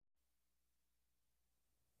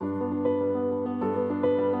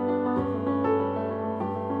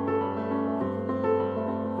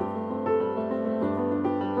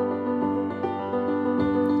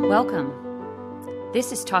Welcome.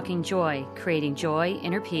 This is Talking Joy, creating joy,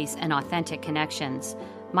 inner peace, and authentic connections.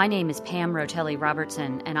 My name is Pam Rotelli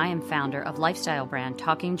Robertson, and I am founder of lifestyle brand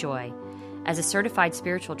Talking Joy. As a certified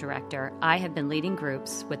spiritual director, I have been leading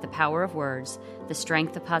groups with the power of words, the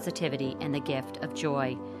strength of positivity, and the gift of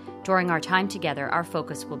joy. During our time together, our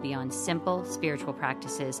focus will be on simple spiritual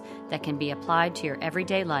practices that can be applied to your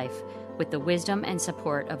everyday life with the wisdom and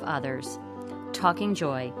support of others. Talking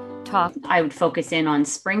Joy. I would focus in on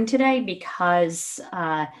spring today because,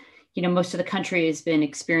 most of the country has been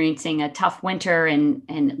experiencing a tough winter, and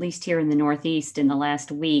at least here in the Northeast in the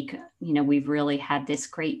last week, we've really had this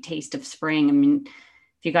great taste of spring. I mean,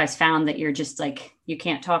 if you guys found that you're just like, you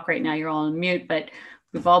can't talk right now, you're all on mute, but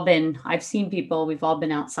I've seen people, we've all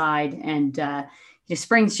been outside, and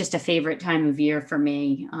spring's just a favorite time of year for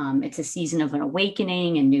me. It's a season of an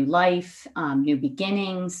awakening and new life, new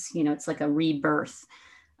beginnings. It's like a rebirth.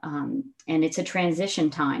 And it's a transition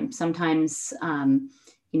time. Sometimes,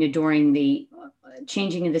 during the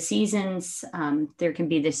changing of the seasons, there can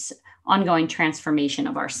be this ongoing transformation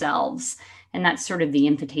of ourselves. And that's sort of the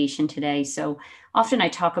invitation today. So often I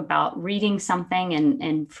talk about reading something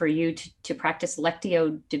and for you to practice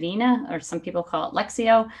Lectio Divina, or some people call it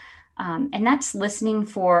Lexio. And that's listening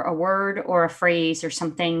for a word or a phrase or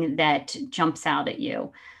something that jumps out at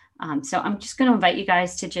you. So I'm just going to invite you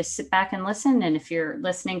guys to just sit back and listen. And if you're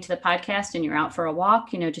listening to the podcast and you're out for a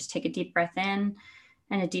walk, just take a deep breath in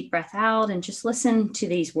and a deep breath out and just listen to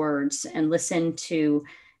these words and listen to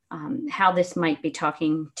how this might be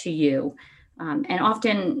talking to you. And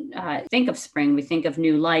often think of spring, we think of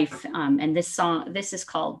new life. And this is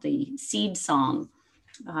called the Seed Song.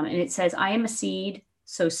 And it says, I am a seed,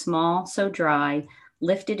 so small, so dry,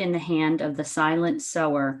 lifted in the hand of the silent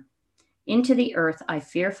sower. Into the earth I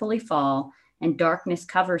fearfully fall, and darkness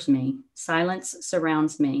covers me. Silence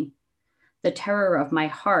surrounds me. The terror of my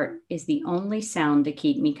heart is the only sound to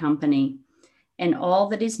keep me company. And all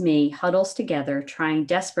that is me huddles together, trying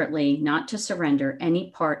desperately not to surrender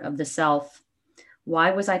any part of the self.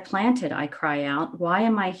 Why was I planted? I cry out. Why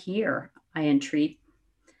am I here? I entreat.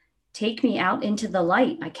 Take me out into the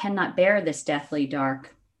light. I cannot bear this deathly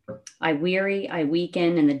dark. I weary, I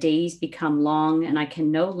weaken, and the days become long, and I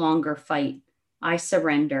can no longer fight. I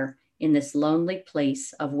surrender in this lonely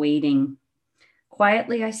place of waiting.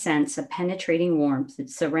 Quietly I sense a penetrating warmth that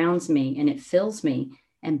surrounds me, and it fills me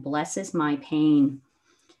and blesses my pain.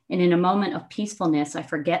 And in a moment of peacefulness, I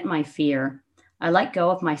forget my fear. I let go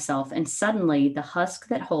of myself, and suddenly the husk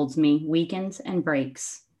that holds me weakens and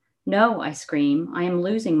breaks. No, I scream, I am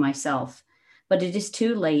losing myself. But it is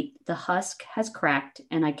too late. The husk has cracked,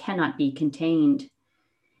 and I cannot be contained.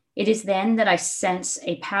 It is then that I sense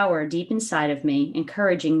a power deep inside of me,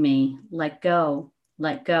 encouraging me, let go,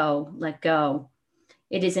 let go, let go.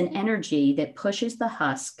 It is an energy that pushes the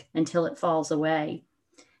husk until it falls away.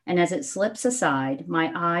 And as it slips aside, my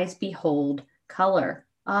eyes behold color.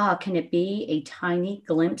 Ah, can it be a tiny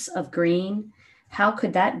glimpse of green? How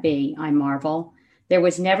could that be, I marvel? There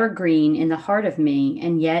was never green in the heart of me,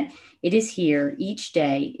 and yet it is here each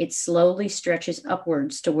day. It slowly stretches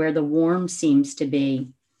upwards to where the warm seems to be.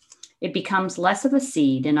 It becomes less of a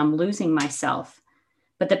seed, and I'm losing myself.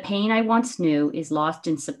 But the pain I once knew is lost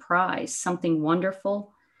in surprise. Something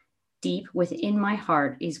wonderful deep within my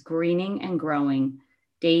heart is greening and growing.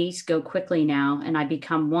 Days go quickly now, and I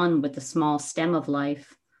become one with the small stem of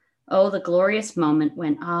life. Oh, the glorious moment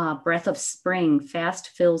when, breath of spring fast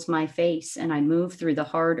fills my face, and I move through the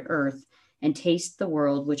hard earth and taste the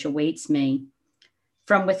world which awaits me.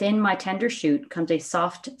 From within my tender shoot comes a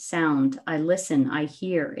soft sound. I listen, I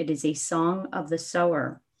hear. It is a song of the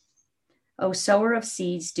sower. O sower of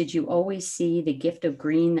seeds, did you always see the gift of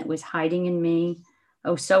green that was hiding in me?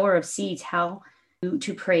 O sower of seeds, how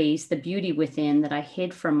to praise the beauty within that I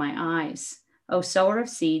hid from my eyes. O sower of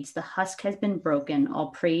seeds, the husk has been broken. All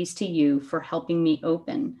praise to you for helping me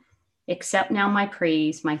open. Accept now my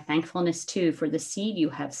praise, my thankfulness too, for the seed you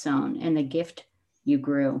have sown and the gift you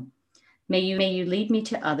grew. May you lead me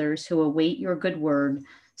to others who await your good word,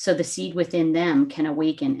 so the seed within them can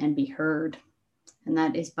awaken and be heard. And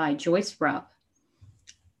that is by Joyce Rupp.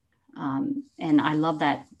 And I love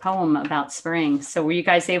that poem about spring. So were you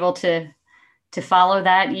guys able to follow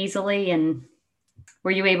that easily, and were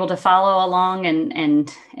you able to follow along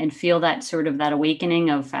and feel that sort of that awakening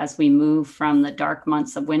of as we move from the dark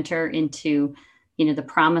months of winter into, the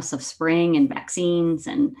promise of spring and vaccines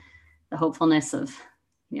and the hopefulness of,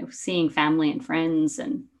 seeing family and friends?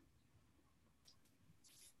 And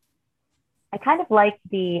I kind of like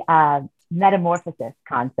the metamorphosis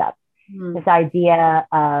concept, this idea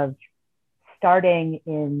of starting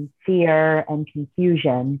in fear and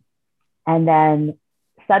confusion and then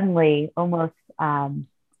suddenly almost,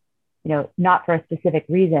 not for a specific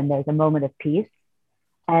reason, there's a moment of peace.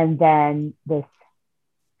 And then this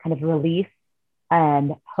kind of relief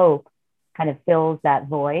and hope kind of fills that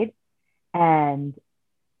void and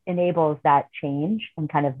enables that change and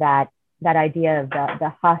kind of that idea of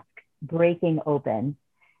the husk breaking open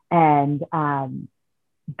and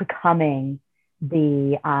becoming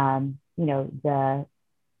the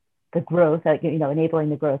growth, enabling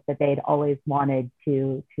the growth that they'd always wanted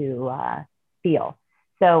to feel.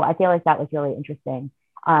 So I feel like that was really interesting.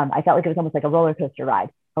 I felt like it was almost like a roller coaster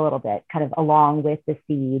ride a little bit, kind of along with the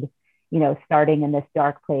seed, starting in this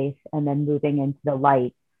dark place and then moving into the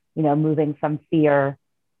light, moving from fear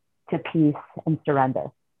to peace and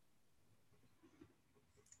surrender.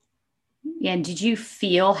 Yeah. Did you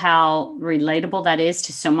feel how relatable that is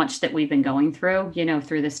to so much that we've been going through,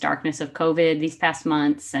 through this darkness of COVID these past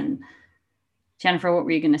months? And Jennifer, what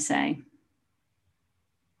were you going to say?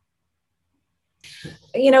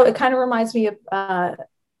 It kind of reminds me of a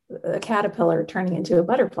caterpillar turning into a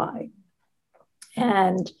butterfly.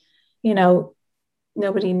 And,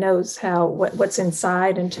 nobody knows what's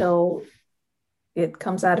inside until it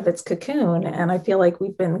comes out of its cocoon. And I feel like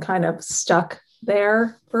we've been kind of stuck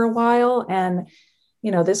there for a while. And,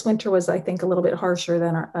 this winter was, I think, a little bit harsher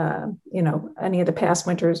than any of the past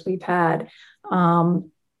winters we've had.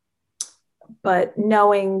 But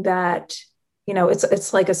knowing that,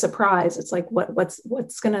 it's like a surprise. It's like, what's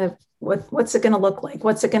it going to look like?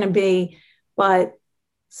 What's it going to be? But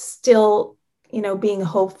still, being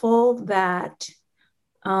hopeful that,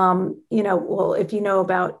 if you know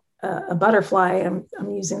about a butterfly, I'm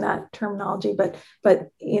using that terminology, but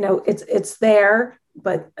it's there.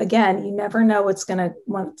 But again, you never know what's going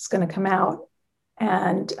to come out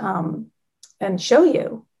and show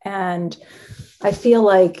you. And I feel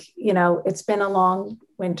like, it's been a long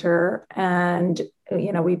winter, and,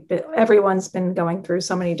 everyone's been going through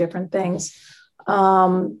so many different things,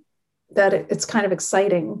 that it's kind of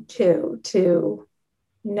exciting too, to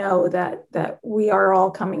know that we are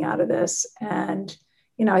all coming out of this. And,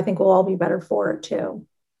 I think we'll all be better for it too.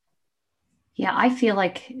 Yeah, I feel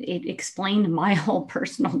like it explained my whole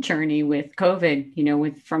personal journey with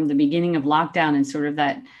COVID, from the beginning of lockdown and sort of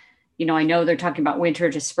that, I know they're talking about winter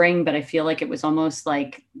to spring, but I feel like it was almost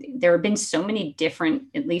like there have been so many different,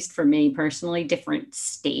 at least for me personally, different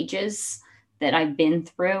stages that I've been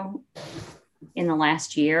through in the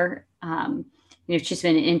last year. It's just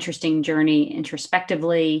been an interesting journey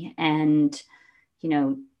introspectively and,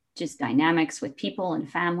 just dynamics with people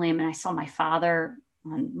and family. I mean, I saw my father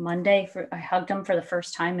on Monday. I hugged him for the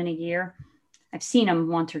first time in a year. I've seen him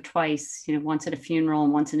once or twice, once at a funeral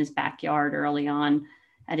and once in his backyard early on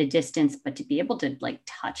at a distance. But to be able to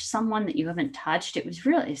touch someone that you haven't touched,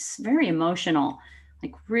 it's very emotional,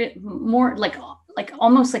 more like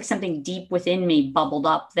almost like something deep within me bubbled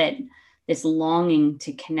up, that this longing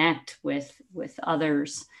to connect with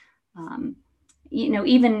others.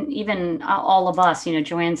 Even all of us,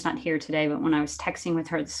 Joanne's not here today, but when I was texting with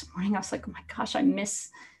her this morning, I was like, oh my gosh, I miss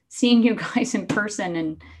seeing you guys in person.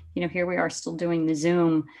 And, here we are still doing the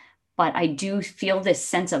Zoom, but I do feel this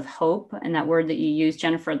sense of hope, and that word that you used,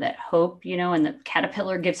 Jennifer, that hope, and the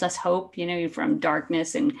caterpillar gives us hope, from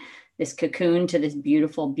darkness and this cocoon to this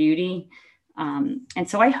beautiful beauty. And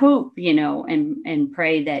so I hope, and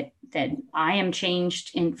pray that I am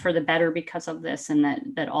changed for the better because of this, and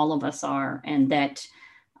that all of us are, and that,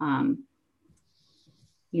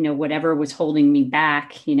 whatever was holding me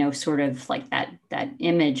back, sort of like that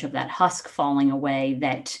image of that husk falling away,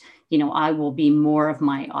 that, I will be more of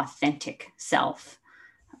my authentic self.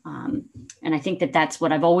 And I think that that's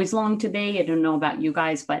what I've always longed to be. I don't know about you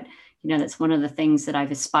guys, but, that's one of the things that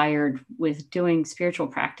I've aspired with doing spiritual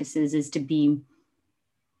practices, is to be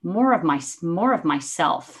more of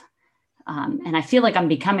myself. And I feel like I'm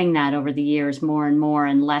becoming that over the years, more and more,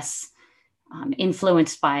 and less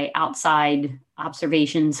influenced by outside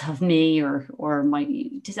observations of me or my.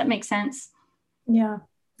 Does that make sense? Yeah.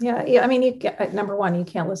 I mean, number one, you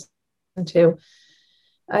can't listen to.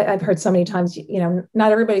 I've heard so many times,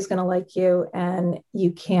 not everybody's going to like you, and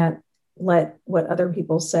you can't let what other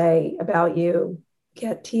people say about you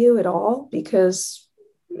get to you at all, because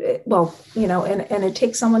and it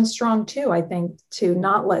takes someone strong too, I think, to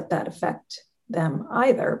not let that affect them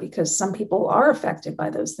either, because some people are affected by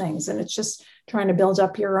those things. And it's just trying to build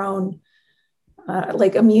up your own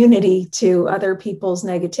immunity to other people's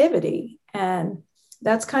negativity. And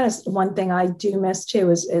that's kind of one thing I do miss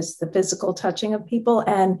too, is the physical touching of people.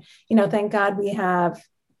 And, thank God we have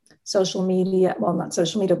social media, well, not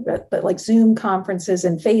social media, but like Zoom conferences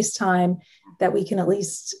and FaceTime, that we can at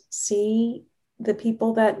least see the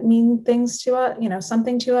people that mean things to us,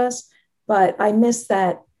 something to us. But I miss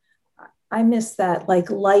that like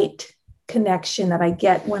light connection that I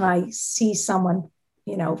get when I see someone,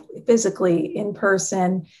 physically in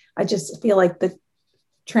person. I just feel like the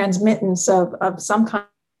transmittance of some kind,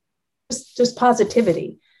 just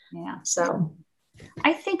positivity. Yeah. So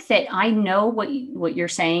I think that I know what you're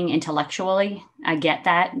saying intellectually. I get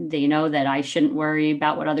that, that I shouldn't worry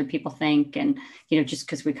about what other people think. And, just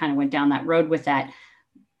because we kind of went down that road with that.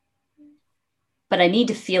 But I need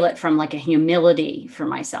to feel it from like a humility for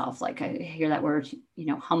myself. Like I hear that word,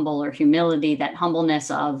 humble or humility, that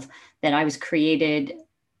humbleness of that I was created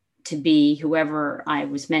to be whoever I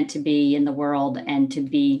was meant to be in the world and to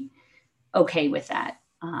be okay with that.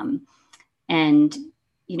 And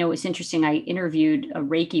it's interesting. I interviewed a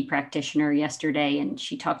Reiki practitioner yesterday, and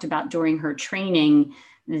she talked about during her training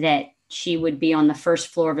that she would be on the first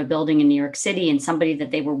floor of a building in New York City, and somebody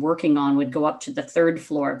that they were working on would go up to the third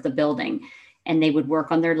floor of the building, and they would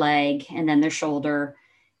work on their leg and then their shoulder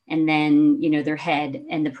and then, their head.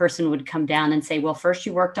 And the person would come down and say, well, first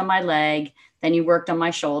you worked on my leg, then you worked on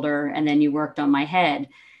my shoulder, and then you worked on my head.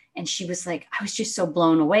 And she was like, I was just so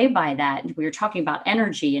blown away by that. And we were talking about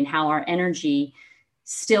energy and how our energy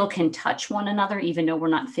still can touch one another, even though we're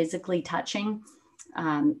not physically touching.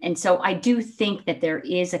 And so I do think that there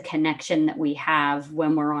is a connection that we have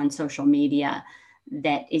when we're on social media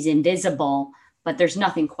that is invisible, but there's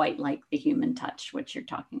nothing quite like the human touch, which you're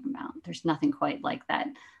talking about. There's nothing quite like that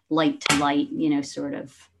light to light, sort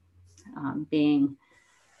of being.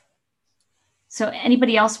 So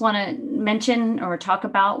anybody else want to mention or talk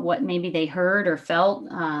about what maybe they heard or felt?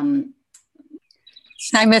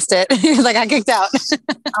 I missed it. Like I kicked out.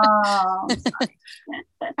 Oh,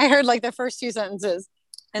 I heard like the first 2 sentences,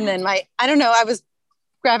 and then I don't know, I was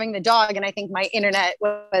grabbing the dog, and I think my internet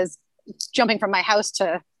was jumping from my house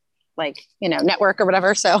to network or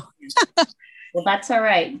whatever. So well, that's all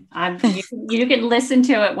right. You can listen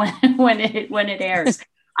to it when it airs.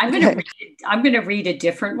 I'm going to read a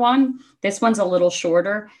different one. This one's a little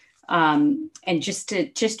shorter. And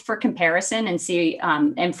just for comparison and see,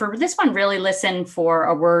 and for this one, really listen for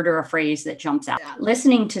a word or a phrase that jumps out. Yeah.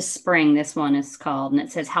 Listening to spring, this one is called, and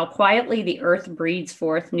it says, how quietly the earth breathes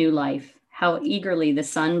forth new life, how eagerly the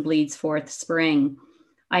sun bleeds forth spring.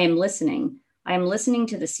 I am listening. I am listening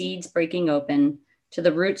to the seeds breaking open, to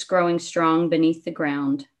the roots growing strong beneath the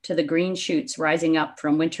ground, to the green shoots rising up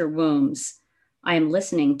from winter wombs. I am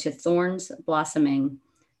listening to thorns blossoming,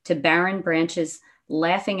 to barren branches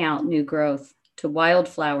laughing out new growth, to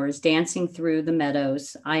wildflowers dancing through the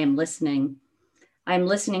meadows. I am listening. I am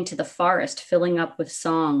listening to the forest filling up with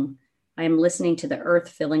song. I am listening to the earth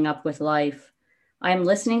filling up with life. I am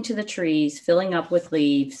listening to the trees filling up with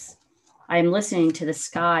leaves. I am listening to the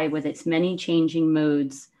sky with its many changing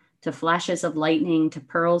moods, to flashes of lightning, to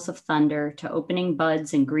pearls of thunder, to opening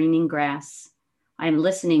buds and greening grass. I am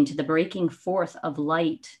listening to the breaking forth of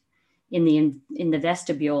light in the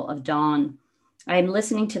vestibule of dawn. I am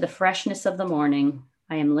listening to the freshness of the morning.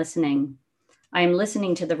 I am listening. I am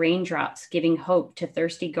listening to the raindrops giving hope to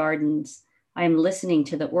thirsty gardens. I am listening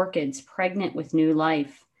to the orchids pregnant with new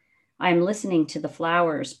life. I am listening to the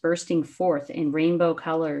flowers bursting forth in rainbow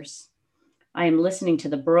colors. I am listening to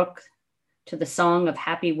the brook, to the song of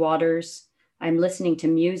happy waters. I am listening to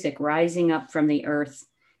music rising up from the earth,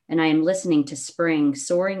 and I am listening to spring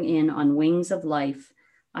soaring in on wings of life.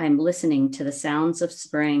 I am listening to the sounds of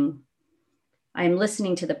spring. I am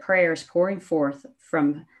listening to the prayers pouring forth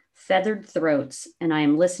from feathered throats, and I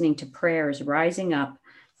am listening to prayers rising up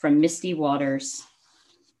from misty waters.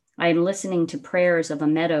 I am listening to prayers of a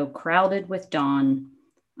meadow crowded with dawn.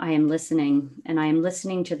 I am listening, and I am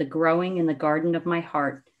listening to the growing in the garden of my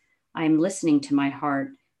heart. I am listening to my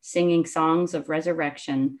heart, singing songs of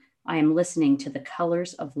resurrection. I am listening to the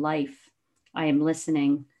colors of life. I am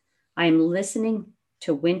listening. I am listening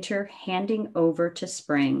to winter handing over to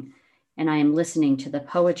spring, and I am listening to the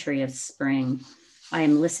poetry of spring. I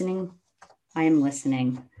am listening. I am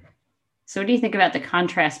listening. So what do you think about the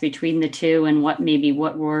contrast between the two, and what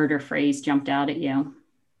word or phrase jumped out at you?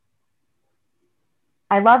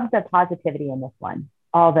 I love the positivity in this one.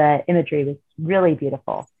 All the imagery was really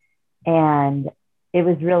beautiful. And it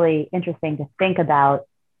was really interesting to think about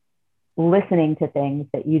listening to things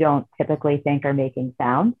that you don't typically think are making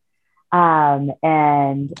sound,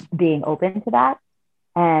 and being open to that.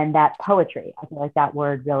 And that poetry, I feel like that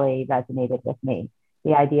word really resonated with me.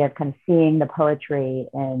 The idea of kind of seeing the poetry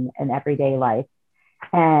in everyday life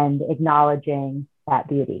and acknowledging that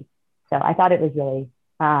beauty. So I thought it was really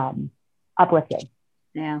uplifting.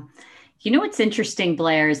 Yeah. You know what's interesting,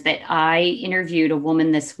 Blair, is that I interviewed a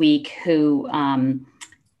woman this week who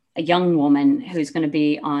a young woman who's going to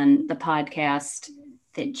be on the podcast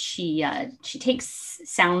that she takes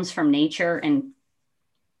sounds from nature and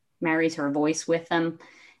marries her voice with them.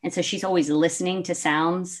 And so she's always listening to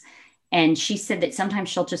sounds. And she said that sometimes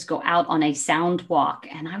she'll just go out on a sound walk.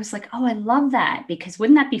 And I was like, oh, I love that, because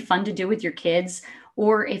wouldn't that be fun to do with your kids?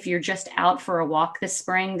 Or if you're just out for a walk this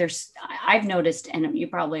spring, I've noticed, and you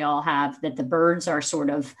probably all have, that the birds are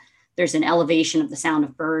there's an elevation of the sound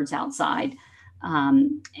of birds outside.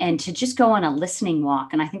 And to just go on a listening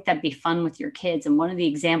walk. And I think that'd be fun with your kids. And one of the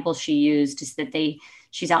examples she used is that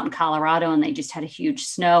she's out in Colorado and they just had a huge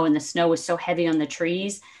snow, and the snow was so heavy on the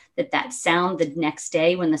trees that sound the next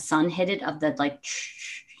day when the sun hit it, of the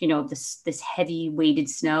this heavy weighted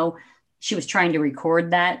snow, she was trying to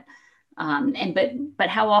record that. But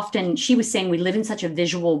how often, she was saying, we live in such a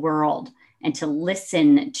visual world, and to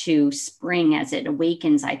listen to spring as it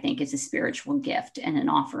awakens, I think, is a spiritual gift and an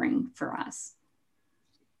offering for us.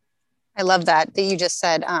 I love that you just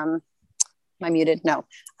said, am I muted? No.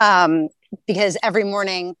 Because every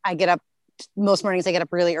morning most mornings I get up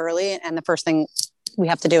really early, and the first thing we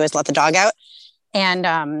have to do is let the dog out. And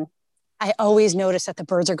I always notice that the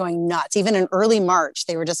birds are going nuts. Even in early March,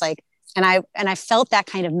 they were just like, and I felt that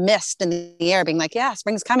kind of mist in the air being like, yeah,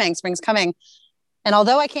 spring's coming. And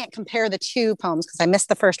although I can't compare the two poems because I missed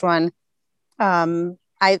the first one,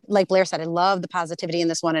 I, like Blair said, I love the positivity in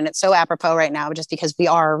this one. And it's so apropos right now, just because we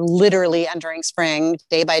are literally entering spring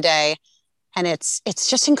day by day. And it's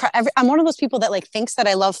just incredible. I'm one of those people that thinks that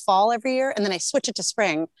I love fall every year, and then I switch it to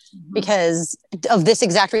spring because of this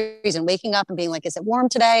exact reason, waking up and being like, is it warm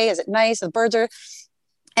today? Is it nice? The birds are,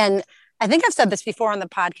 and I think I've said this before on the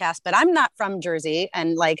podcast, but I'm not from Jersey,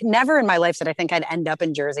 and never in my life did I think I'd end up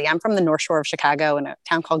in Jersey. I'm from the North Shore of Chicago in a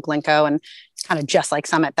town called Glencoe, and it's kind of just like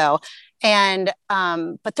Summit though. And,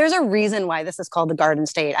 but there's a reason why this is called the Garden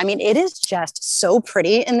State. I mean, it is just so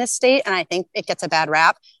pretty in this state, and I think it gets a bad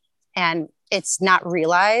rap, and it's not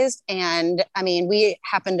realized. And I mean, we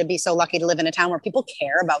happen to be so lucky to live in a town where people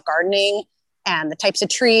care about gardening and the types of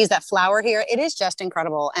trees that flower here. It is just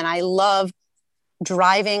incredible. And I love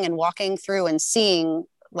driving and walking through and seeing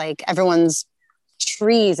everyone's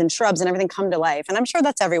trees and shrubs and everything come to life. And I'm sure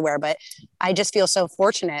that's everywhere, but I just feel so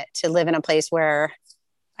fortunate to live in a place where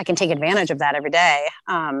I can take advantage of that every day,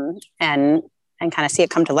 and kind of see it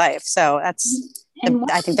come to life. So I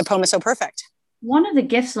think the poem is so perfect. One of the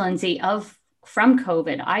gifts, Lindsay, from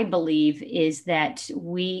COVID, I believe, is that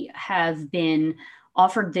we have been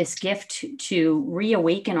offered this gift to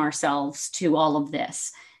reawaken ourselves to all of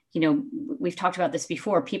this. We've talked about this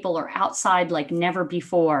before. People are outside like never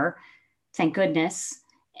before, thank goodness,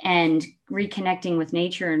 and reconnecting with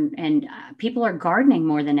nature. And people are gardening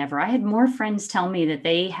more than ever. I had more friends tell me that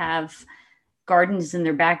they have gardens in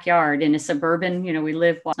their backyard in a suburban, we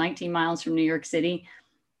live 19 miles from New York City,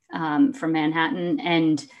 from Manhattan.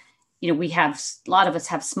 And a lot of us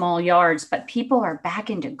have small yards, but people are back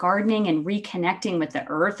into gardening and reconnecting with the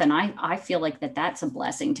earth. And I feel like that's a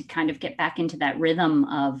blessing to kind of get back into that rhythm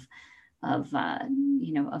of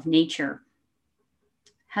nature.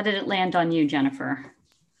 How did it land on you, Jennifer?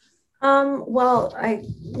 Well,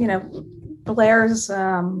 Blair's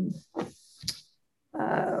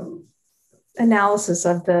analysis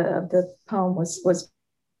of the poem was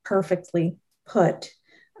perfectly put.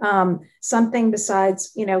 Something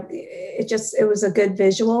besides, it was a good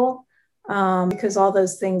visual, because all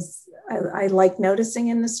those things I like noticing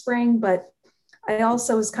in the spring, but I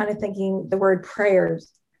also was kind of thinking the word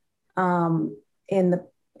prayers, in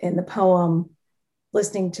the poem,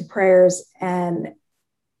 listening to prayers, and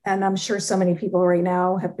I'm sure so many people right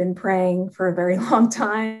now have been praying for a very long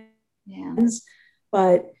time. Yeah.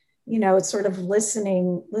 But, it's sort of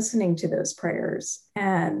listening to those prayers,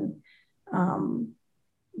 and,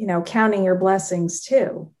 counting your blessings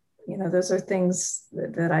too. Those are things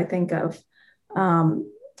that I think of.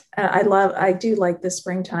 I do like the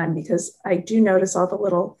springtime because I do notice all the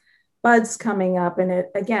little buds coming up. And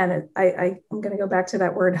I'm going to go back to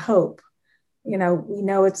that word hope. We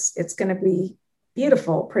know it's going to be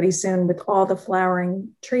beautiful pretty soon with all the flowering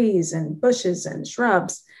trees and bushes and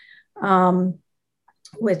shrubs,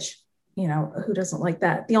 which, who doesn't like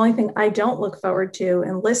that? The only thing I don't look forward to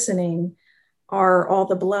and listening are all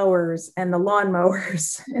the blowers and the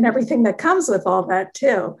lawnmowers and everything that comes with all that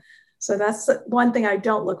too. So that's one thing I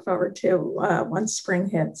don't look forward to once spring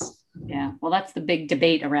hits. Yeah, well, that's the big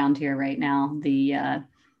debate around here right now, the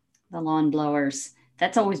lawn blowers.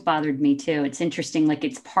 That's always bothered me too. It's interesting,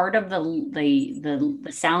 it's part of the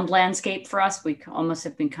sound landscape for us. We almost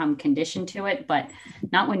have become conditioned to it, but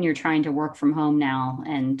not when you're trying to work from home now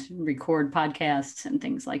and record podcasts and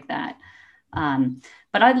things like that.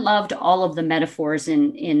 But I loved all of the metaphors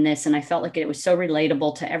in this, and I felt like it was so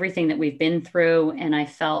relatable to everything that we've been through. And I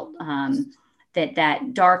felt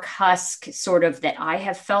that dark husk sort of that I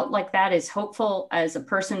have felt like that, as hopeful as a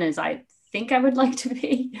person as I think I would like to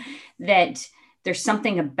be, that there's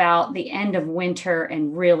something about the end of winter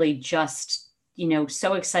and really just,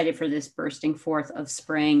 so excited for this bursting forth of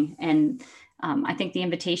spring. And I think the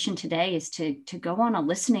invitation today is to go on a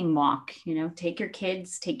listening walk, take your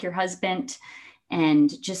kids, take your husband, and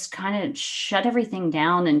just kind of shut everything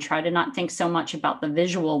down and try to not think so much about the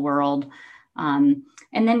visual world. And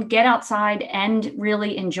then get outside and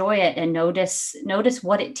really enjoy it and notice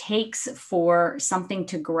what it takes for something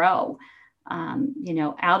to grow,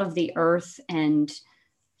 out of the earth and,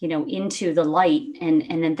 into the light.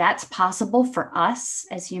 And then that's possible for us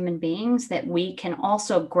as human beings, that we can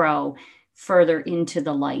also grow further into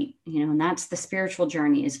the light, and that's the spiritual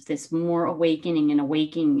journey, is this more awakening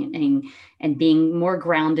and being more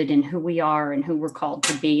grounded in who we are and who we're called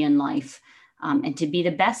to be in life, and to be the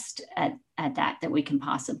best at that we can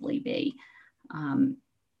possibly be.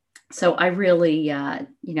 So I really,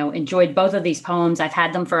 enjoyed both of these poems. I've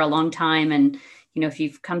had them for a long time. And, if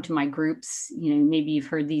you've come to my groups, maybe you've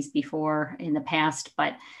heard these before in the past,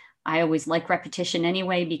 but I always like repetition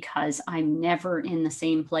anyway, because I'm never in the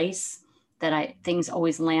same place, that things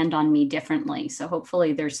always land on me differently. So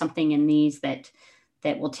hopefully there's something in these that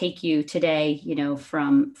will take you today,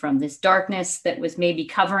 from this darkness that was maybe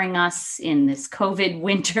covering us in this COVID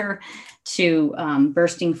winter to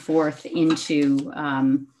bursting forth into,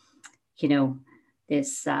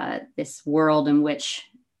 this world in which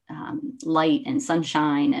light and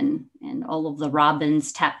sunshine and all of the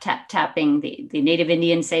robins tapping. The Native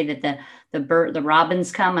Indians say that the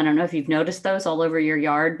robins come. I don't know if you've noticed those all over your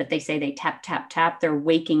yard, but they say they tap, tap, tap. They're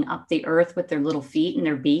waking up the earth with their little feet and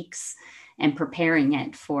their beaks and preparing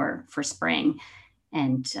it for spring,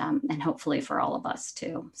 and hopefully for all of us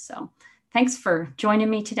too. So thanks for joining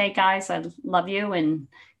me today, guys. I love you and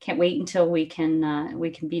can't wait until we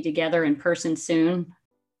can be together in person soon.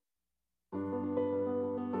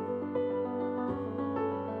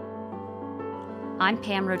 I'm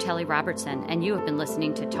Pam Rotelli Robertson, and you have been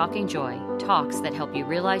listening to Talking Joy, talks that help you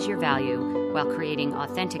realize your value while creating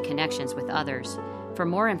authentic connections with others. For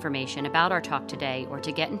more information about our talk today or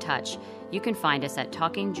to get in touch, you can find us at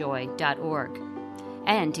talkingjoy.org.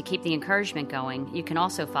 And to keep the encouragement going, you can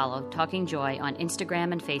also follow Talking Joy on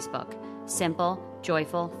Instagram and Facebook. Simple,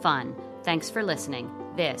 joyful, fun. Thanks for listening.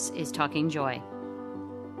 This is Talking Joy.